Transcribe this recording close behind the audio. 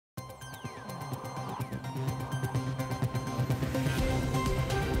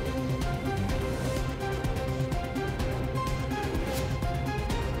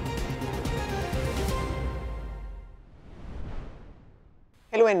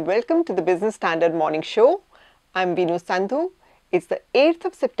Hello and welcome to the Business Standard Morning Show. I'm Binu Sandhu. It's the 8th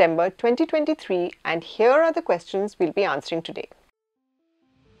of September 2023 and here are the questions we'll be answering today.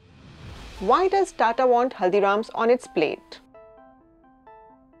 Why does Tata want Haldirams on its plate?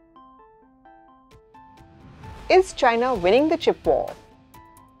 Is China winning the chip war?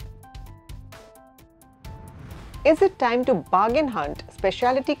 Is it time to bargain hunt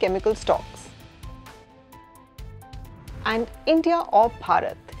specialty chemical stocks? And India or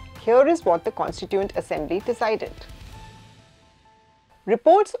Bharat? Here is what the Constituent Assembly decided.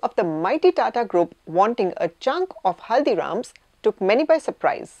 Reports of the mighty Tata Group wanting a chunk of Haldirams took many by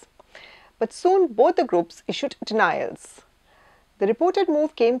surprise. But soon both the groups issued denials. The reported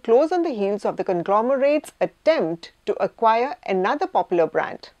move came close on the heels of the conglomerate's attempt to acquire another popular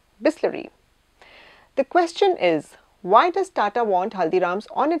brand, Bisleri. The question is, why does Tata want Haldirams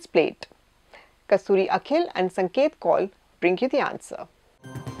on its plate? Kasturi Akhil and Sanket Kaul bring you the answer.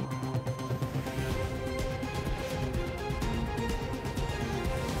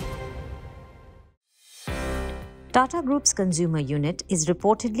 Tata Group's consumer unit is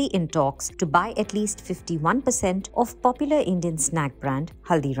reportedly in talks to buy at least 51% of popular Indian snack brand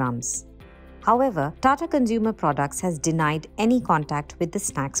Haldirams. However, Tata Consumer Products has denied any contact with the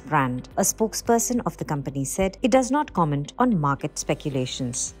snacks brand. A spokesperson of the company said it does not comment on market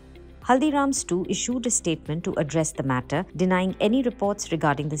speculations. Haldirams too issued a statement to address the matter, denying any reports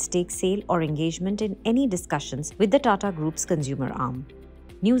regarding the stake sale or engagement in any discussions with the Tata Group's consumer arm.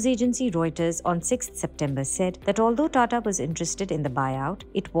 News agency Reuters on 6th September said that although Tata was interested in the buyout,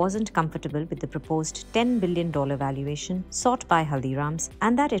 it wasn't comfortable with the proposed $10 billion valuation sought by Haldirams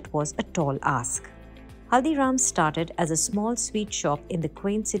and that it was a tall ask. Haldirams started as a small sweet shop in the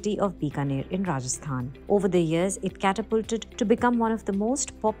quaint city of Bikaner in Rajasthan. Over the years, it catapulted to become one of the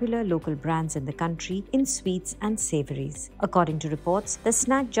most popular local brands in the country in sweets and savories. According to reports, the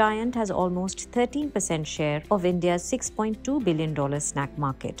snack giant has almost 13% share of India's $6.2 billion snack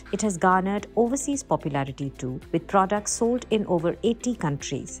market. It has garnered overseas popularity too, with products sold in over 80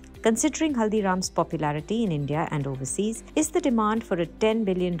 countries. Considering Haldiram's popularity in India and overseas, is the demand for a $10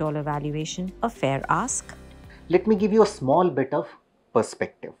 billion valuation a fair ask? Let me give you a small bit of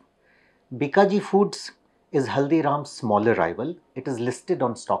perspective. Bikaji Foods is Haldiram's smaller rival. It is listed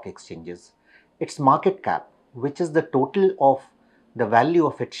on stock exchanges. Its market cap, which is the total of the value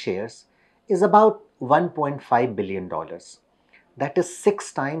of its shares, is about $1.5 billion. That is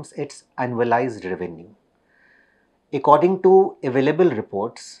 6 times its annualized revenue. According to available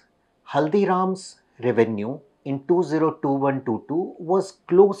reports, Haldiram's revenue in 2021-22 was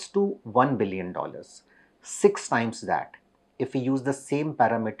close to $1 billion, 6 times that. If we use the same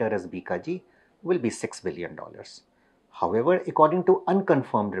parameter as Bikaji, will be $6 billion. However, according to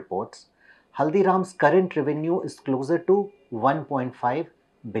unconfirmed reports, Haldiram's current revenue is closer to $1.5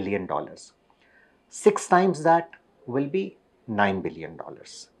 billion. 6 times that will be $9 billion.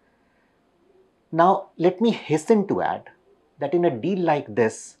 Now, let me hasten to add that in a deal like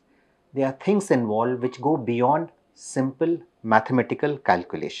this, there are things involved which go beyond simple mathematical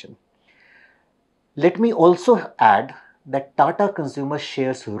calculation. Let me also add that Tata Consumer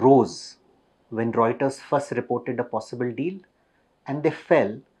shares rose when Reuters first reported a possible deal and they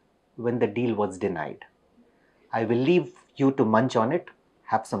fell when the deal was denied. I will leave you to munch on it.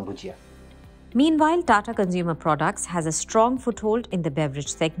 Have some bhujia. Meanwhile, Tata Consumer Products has a strong foothold in the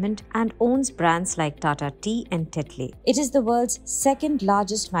beverage segment and owns brands like Tata Tea and Tetley. It is the world's second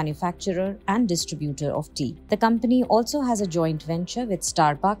largest manufacturer and distributor of tea. The company also has a joint venture with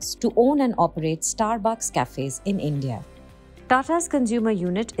Starbucks to own and operate Starbucks cafes in India. Tata's consumer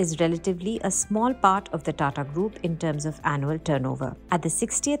unit is relatively a small part of the Tata Group in terms of annual turnover. At the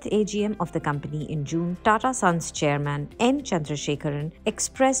 60th AGM of the company in June, Tata Sons chairman N. Chandrasekaran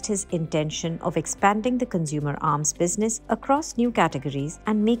expressed his intention of expanding the consumer arms business across new categories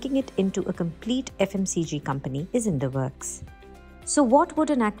and making it into a complete FMCG company is in the works. So what would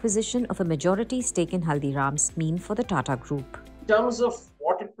an acquisition of a majority stake in Haldirams mean for the Tata Group? In terms of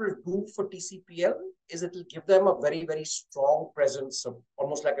what it will do for TCPL is it will give them a very, very strong presence,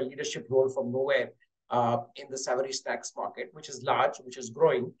 almost like a leadership role from nowhere in the savory snacks market, which is large, which is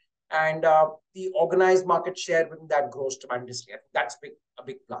growing. And the organized market share within that grows tremendously. That's a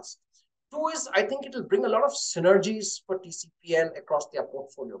big plus. 2 is, I think it will bring a lot of synergies for TCPL across their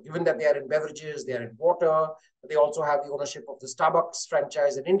portfolio, given that they are in beverages, they are in water, they also have the ownership of the Starbucks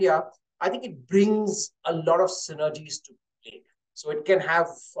franchise in India. I think it brings a lot of synergies to play. So it can have,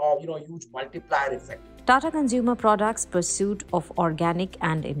 a huge multiplier effect. Tata Consumer Products' pursuit of organic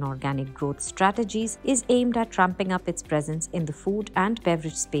and inorganic growth strategies is aimed at ramping up its presence in the food and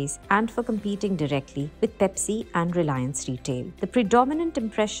beverage space and for competing directly with Pepsi and Reliance Retail. The predominant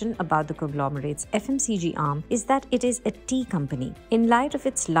impression about the conglomerate's FMCG arm is that it is a tea company. In light of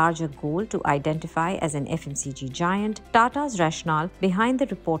its larger goal to identify as an FMCG giant, Tata's rationale behind the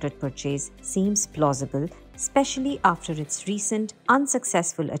reported purchase seems plausible, especially after its recent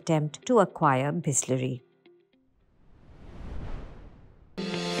unsuccessful attempt to acquire Bisleri.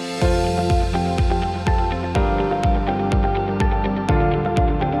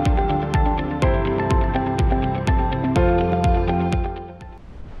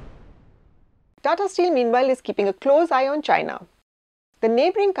 Tata Steel, meanwhile, is keeping a close eye on China. The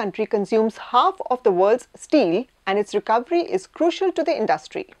neighbouring country consumes half of the world's steel, and its recovery is crucial to the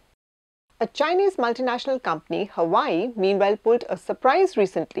industry. A Chinese multinational company, Huawei, meanwhile pulled a surprise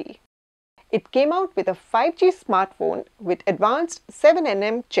recently. It came out with a 5G smartphone with advanced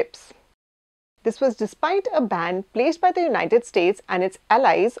 7nm chips. This was despite a ban placed by the United States and its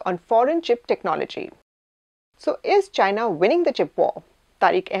allies on foreign chip technology. So is China winning the chip war?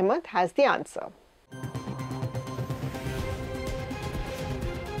 Tariq Ahmed has the answer.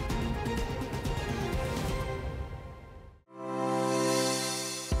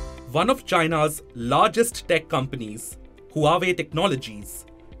 One of China's largest tech companies, Huawei Technologies,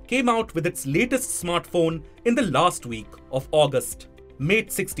 came out with its latest smartphone in the last week of August.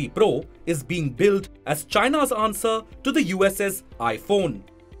 Mate 60 Pro is being billed as China's answer to the US's iPhone.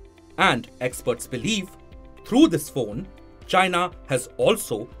 And experts believe, through this phone, China has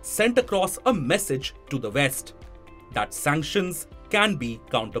also sent across a message to the West that sanctions can be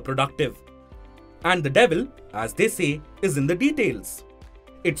counterproductive. And the devil, as they say, is in the details.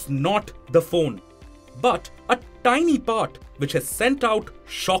 It's not the phone, but a tiny part which has sent out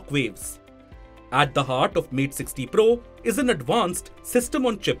shockwaves. At the heart of Mate 60 Pro is an advanced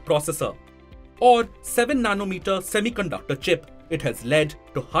system-on-chip processor, or 7nm semiconductor chip. It has led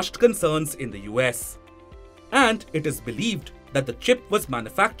to hushed concerns in the US. And it is believed that the chip was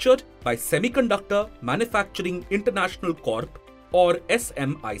manufactured by Semiconductor Manufacturing International Corp, or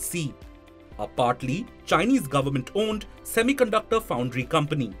SMIC, a partly Chinese government-owned semiconductor foundry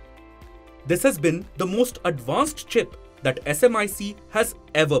company. This has been the most advanced chip that SMIC has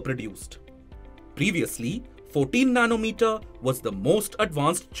ever produced. Previously, 14nm was the most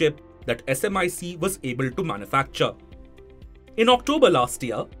advanced chip that SMIC was able to manufacture. In October last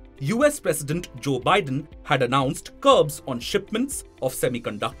year, US President Joe Biden had announced curbs on shipments of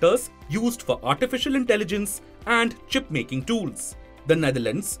semiconductors used for artificial intelligence and chip-making tools. The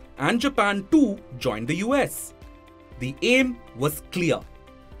Netherlands and Japan too joined the US. The aim was clear: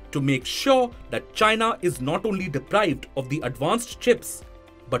 to make sure that China is not only deprived of the advanced chips,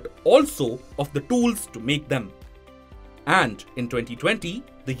 but also of the tools to make them. And in 2020,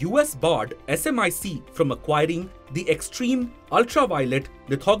 the US barred SMIC from acquiring the extreme ultraviolet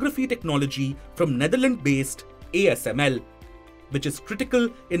lithography technology from Netherlands-based ASML, which is critical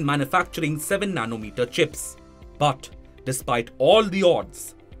in manufacturing 7nm chips. But despite all the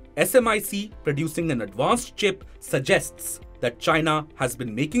odds, SMIC producing an advanced chip suggests that China has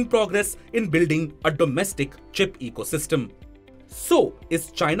been making progress in building a domestic chip ecosystem. So,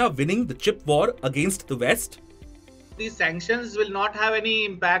 is China winning the chip war against the West? These sanctions will not have any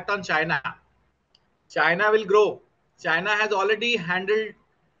impact on China. China will grow. China has already handled,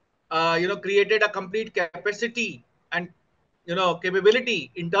 created a complete capacity and,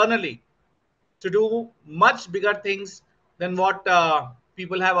 capability internally to do much bigger things than what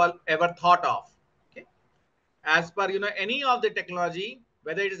people have ever thought of. Okay? As per, any of the technology,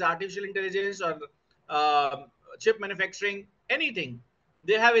 whether it is artificial intelligence or chip manufacturing, anything,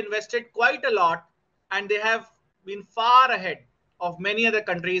 they have invested quite a lot, and they have been far ahead of many other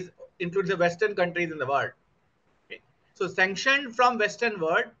countries, including the Western countries in the world. Okay. So sanction from Western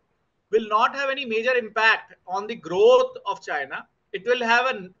world will not have any major impact on the growth of China. It will have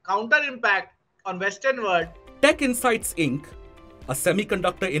a counter impact on Western world. Tech Insights Inc., a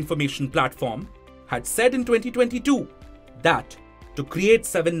semiconductor information platform, had said in 2022 that to create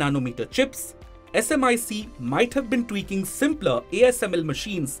 7nm chips, SMIC might have been tweaking simpler ASML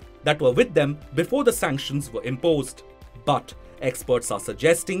machines that were with them before the sanctions were imposed. But experts are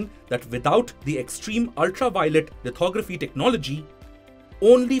suggesting that without the extreme ultraviolet lithography technology,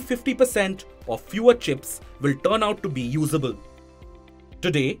 only 50% or fewer chips will turn out to be usable.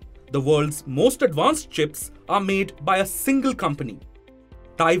 Today, the world's most advanced chips are made by a single company,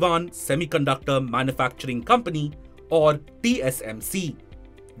 Taiwan Semiconductor Manufacturing Company, or TSMC,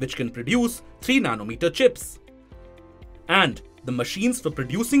 which can produce 3nm chips. And the machines for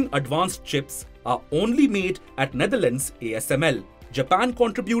producing advanced chips are only made at Netherlands ASML. Japan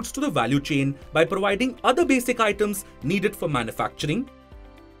contributes to the value chain by providing other basic items needed for manufacturing,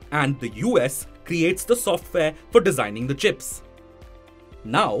 and the US creates the software for designing the chips.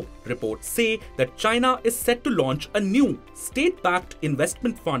 Now, reports say that China is set to launch a new state-backed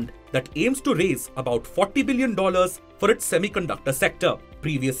investment fund that aims to raise about $40 billion for its semiconductor sector.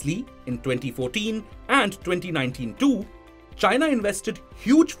 Previously, in 2014 and 2019 too, China invested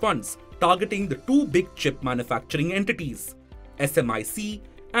huge funds targeting the two big chip manufacturing entities, SMIC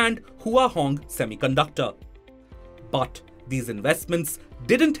and Huahong Semiconductor. But these investments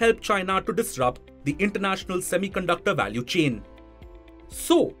didn't help China to disrupt the international semiconductor value chain.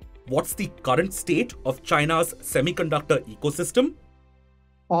 So, what's the current state of China's semiconductor ecosystem?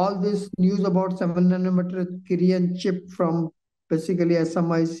 All this news about 7nm Korean chip from basically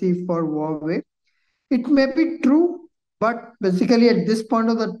SMIC for Huawei, it may be true, but basically at this point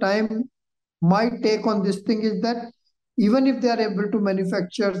of the time, my take on this thing is that even if they are able to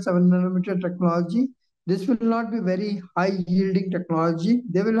manufacture 7nm technology, this will not be very high yielding technology.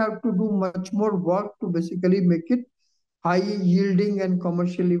 They will have to do much more work to basically make it high yielding and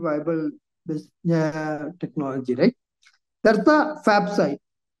commercially viable technology, right? That's the fab side.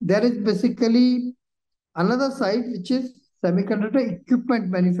 There is basically another side which is semiconductor equipment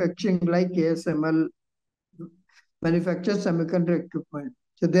manufacturing, like ASML manufactures semiconductor equipment.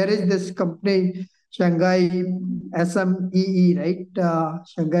 So there is this company, Shanghai SMEE, right?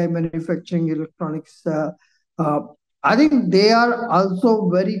 Shanghai Manufacturing Electronics. I think they are also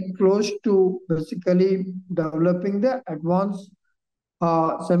very close to basically developing the advanced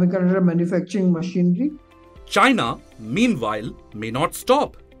semiconductor manufacturing machinery. China, meanwhile, may not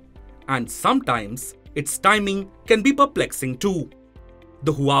stop. And sometimes its timing can be perplexing too.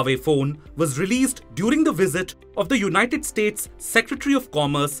 The Huawei phone was released during the visit of the United States Secretary of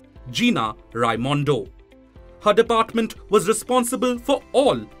Commerce, Gina Raimondo. Her department was responsible for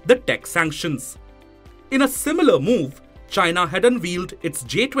all the tech sanctions. In a similar move, China had unveiled its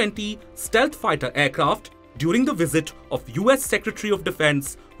J-20 stealth fighter aircraft during the visit of US Secretary of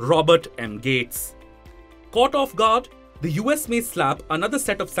Defense Robert M. Gates. Caught off guard, the US may slap another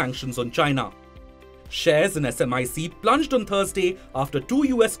set of sanctions on China. Shares in SMIC plunged on Thursday after two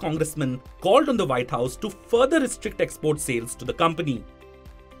US congressmen called on the White House to further restrict export sales to the company.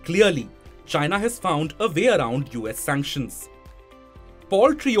 Clearly, China has found a way around US sanctions.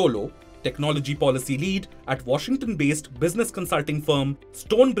 Paul Triolo, technology policy lead at Washington-based business consulting firm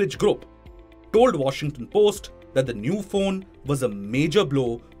Stonebridge Group, told Washington Post that the new phone was a major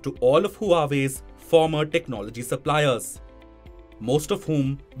blow to all of Huawei's former technology suppliers, most of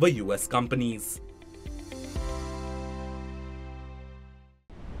whom were US companies.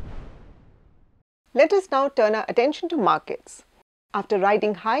 Let us now turn our attention to markets. After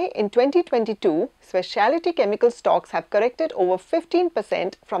riding high in 2022, specialty chemical stocks have corrected over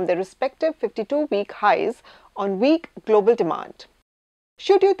 15% from their respective 52-week highs on weak global demand.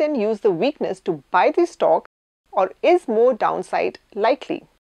 Should you then use the weakness to buy these stocks, or is more downside likely?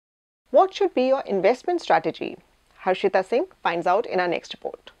 What should be your investment strategy? Harshita Singh finds out in our next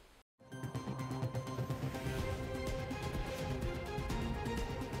report.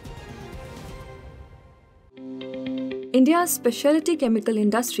 India's specialty chemical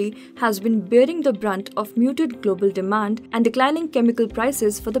industry has been bearing the brunt of muted global demand and declining chemical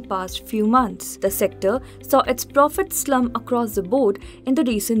prices for the past few months. The sector saw its profits slump across the board in the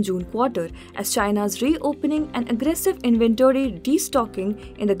recent June quarter as China's reopening and aggressive inventory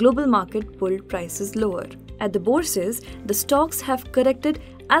destocking in the global market pulled prices lower. At the bourses, the stocks have corrected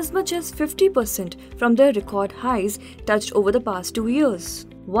as much as 50% from their record highs touched over the past 2 years.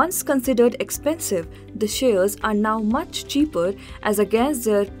 Once considered expensive, the shares are now much cheaper as against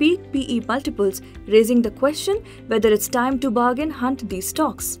their peak PE multiples, raising the question whether it's time to bargain hunt these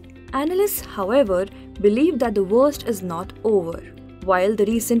stocks. Analysts, however, believe that the worst is not over. While the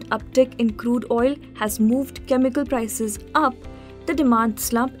recent uptick in crude oil has moved chemical prices up, the demand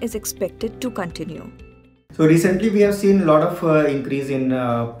slump is expected to continue. So recently we have seen a lot of increase in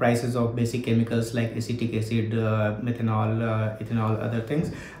prices of basic chemicals like acetic acid, methanol, ethanol, other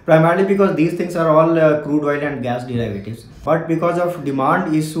things, primarily because these things are all crude oil and gas derivatives. But because of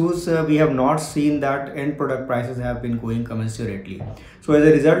demand issues, we have not seen that end product prices have been going commensurately. So as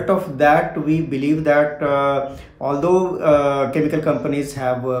a result of that, we believe that although chemical companies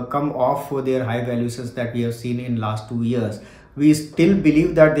have come off for their high valuations that we have seen in last 2 years, we still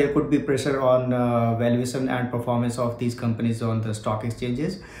believe that there could be pressure on valuation and performance of these companies on the stock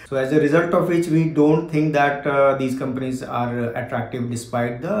exchanges. So as a result of which, we don't think that these companies are attractive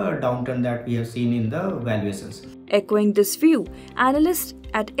despite the downturn that we have seen in the valuations. Echoing this view, analysts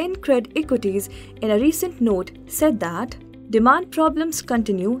at InCred Equities in a recent note said that demand problems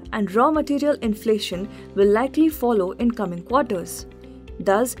continue and raw material inflation will likely follow in coming quarters.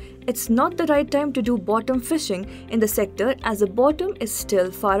 Thus, it's not the right time to do bottom fishing in the sector as the bottom is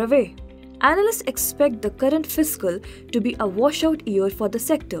still far away. Analysts expect the current fiscal to be a washout year for the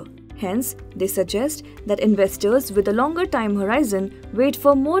sector. Hence, they suggest that investors with a longer time horizon wait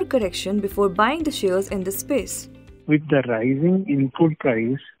for more correction before buying the shares in this space. With the rising input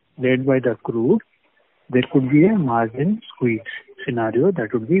price led by the crude, there could be a margin squeeze scenario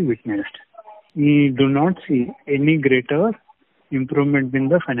that would be witnessed. We do not see any greater improvement in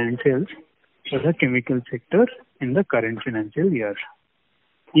the financials for the chemical sector in the current financial year.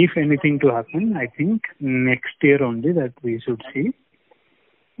 If anything to happen, I think next year only that we should see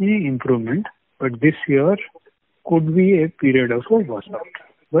any improvement. But this year could be a period of a washout.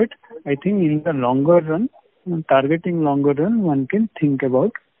 But I think in the longer run, targeting longer run, one can think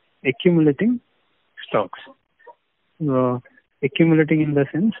about accumulating stocks. Accumulating in the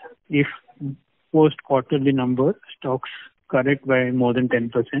sense, if post quarterly number stocks correct by more than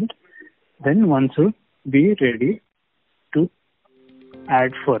 10%, then one should be ready to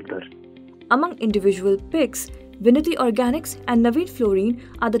add further. Among individual picks, Vinati Organics and Navin Fluorine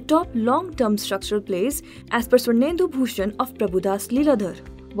are the top long-term structural plays as per Swarnendu Bhushan of Prabhudas Leeladhar,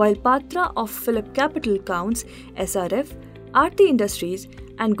 while Patra of Phillip Capital counts SRF, Aarti Industries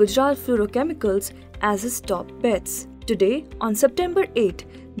and Gujarat Fluorochemicals as his top bets. Today, on September 8,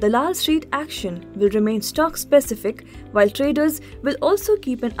 the Lal Street action will remain stock-specific, while traders will also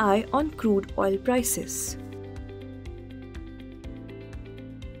keep an eye on crude oil prices.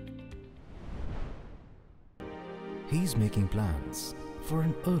 He's making plans for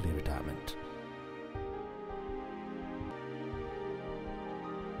an early retirement.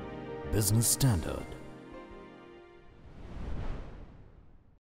 Business Standard.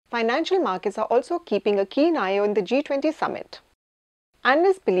 Financial markets are also keeping a keen eye on the G20 summit.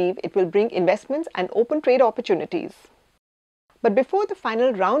 Analysts believe it will bring investments and open trade opportunities. But before the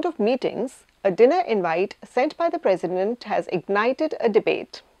final round of meetings, a dinner invite sent by the President has ignited a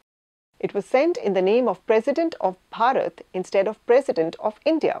debate. It was sent in the name of President of Bharat instead of President of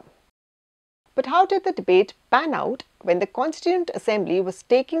India. But how did the debate pan out when the Constituent Assembly was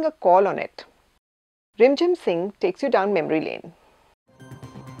taking a call on it? Rimjim Singh takes you down memory lane.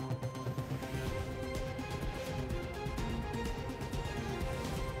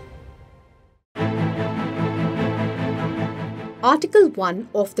 Article 1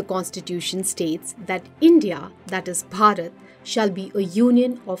 of the Constitution states that India, that is Bharat, shall be a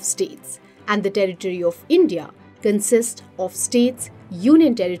union of states, and the territory of India consists of states,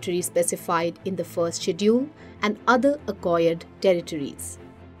 union territories specified in the first schedule, and other acquired territories.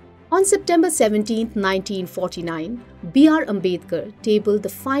 On September 17, 1949, B.R. Ambedkar tabled the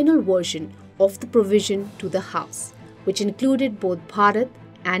final version of the provision to the House, which included both Bharat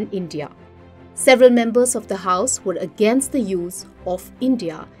and India. Several members of the House were against the use of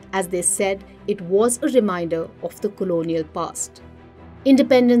India as they said it was a reminder of the colonial past.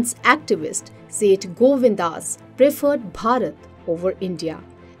 Independence activist Seth Govindas preferred Bharat over India,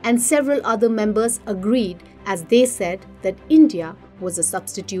 and several other members agreed as they said that India was a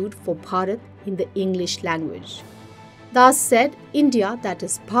substitute for Bharat in the English language. Thus said, India, that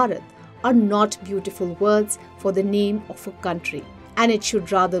is Bharat, are not beautiful words for the name of a country, and it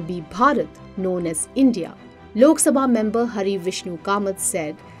should rather be Bharat, known as India. Lok Sabha member Hari Vishnu Kamath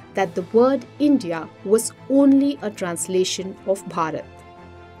said that the word India was only a translation of Bharat.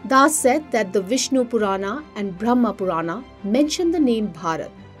 Das said that the Vishnu Purana and Brahma Purana mention the name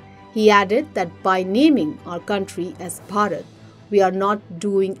Bharat. He added that by naming our country as Bharat, we are not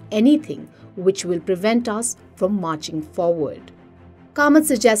doing anything which will prevent us from marching forward. Kamath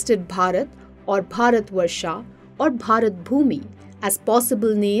suggested Bharat or Bharatvarsha or Bharat Bhumi as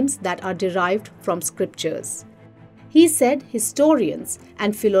possible names that are derived from scriptures. He said historians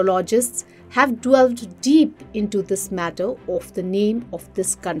and philologists have delved deep into this matter of the name of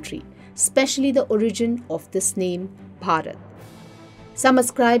this country, especially the origin of this name, Bharat. Some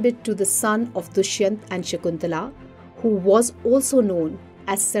ascribe it to the son of Dushyant and Shakuntala, who was also known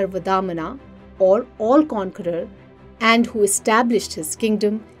as Sarvadamana or All-Conqueror, and who established his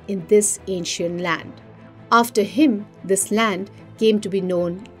kingdom in this ancient land. After him, this land came to be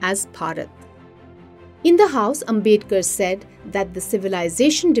known as Bharat. In the House, Ambedkar said that the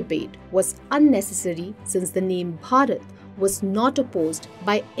civilization debate was unnecessary since the name Bharat was not opposed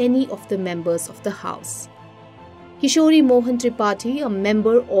by any of the members of the House. Kishori Mohan Tripathi, a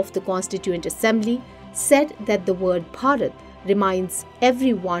member of the Constituent Assembly, said that the word Bharat reminds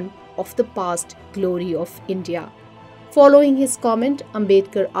everyone of the past glory of India Following his comment,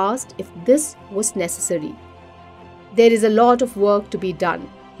 Ambedkar asked if this was necessary. "There is a lot of work to be done,"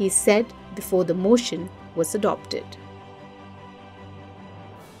 he said before the motion was adopted.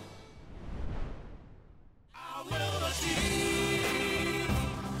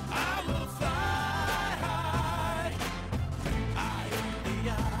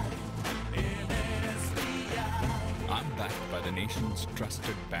 I'm backed by the nation's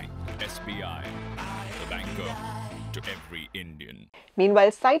trusted bank, SBI, the banker to every Indian.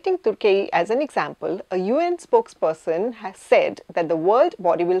 Meanwhile, citing Turkey as an example, a UN spokesperson has said that the world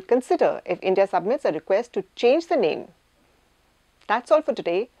body will consider if India submits a request to change the name. That's all for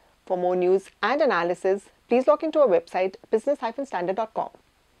today. For more news and analysis, please log into our website business-standard.com.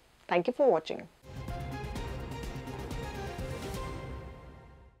 Thank you for watching.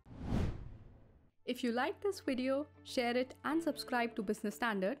 If you like this video, share it and subscribe to Business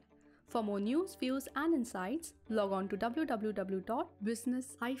Standard. For more news, views and insights, log on to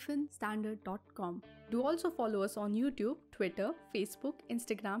www.business-standard.com. Do also follow us on YouTube, Twitter, Facebook,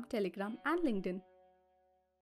 Instagram, Telegram and LinkedIn.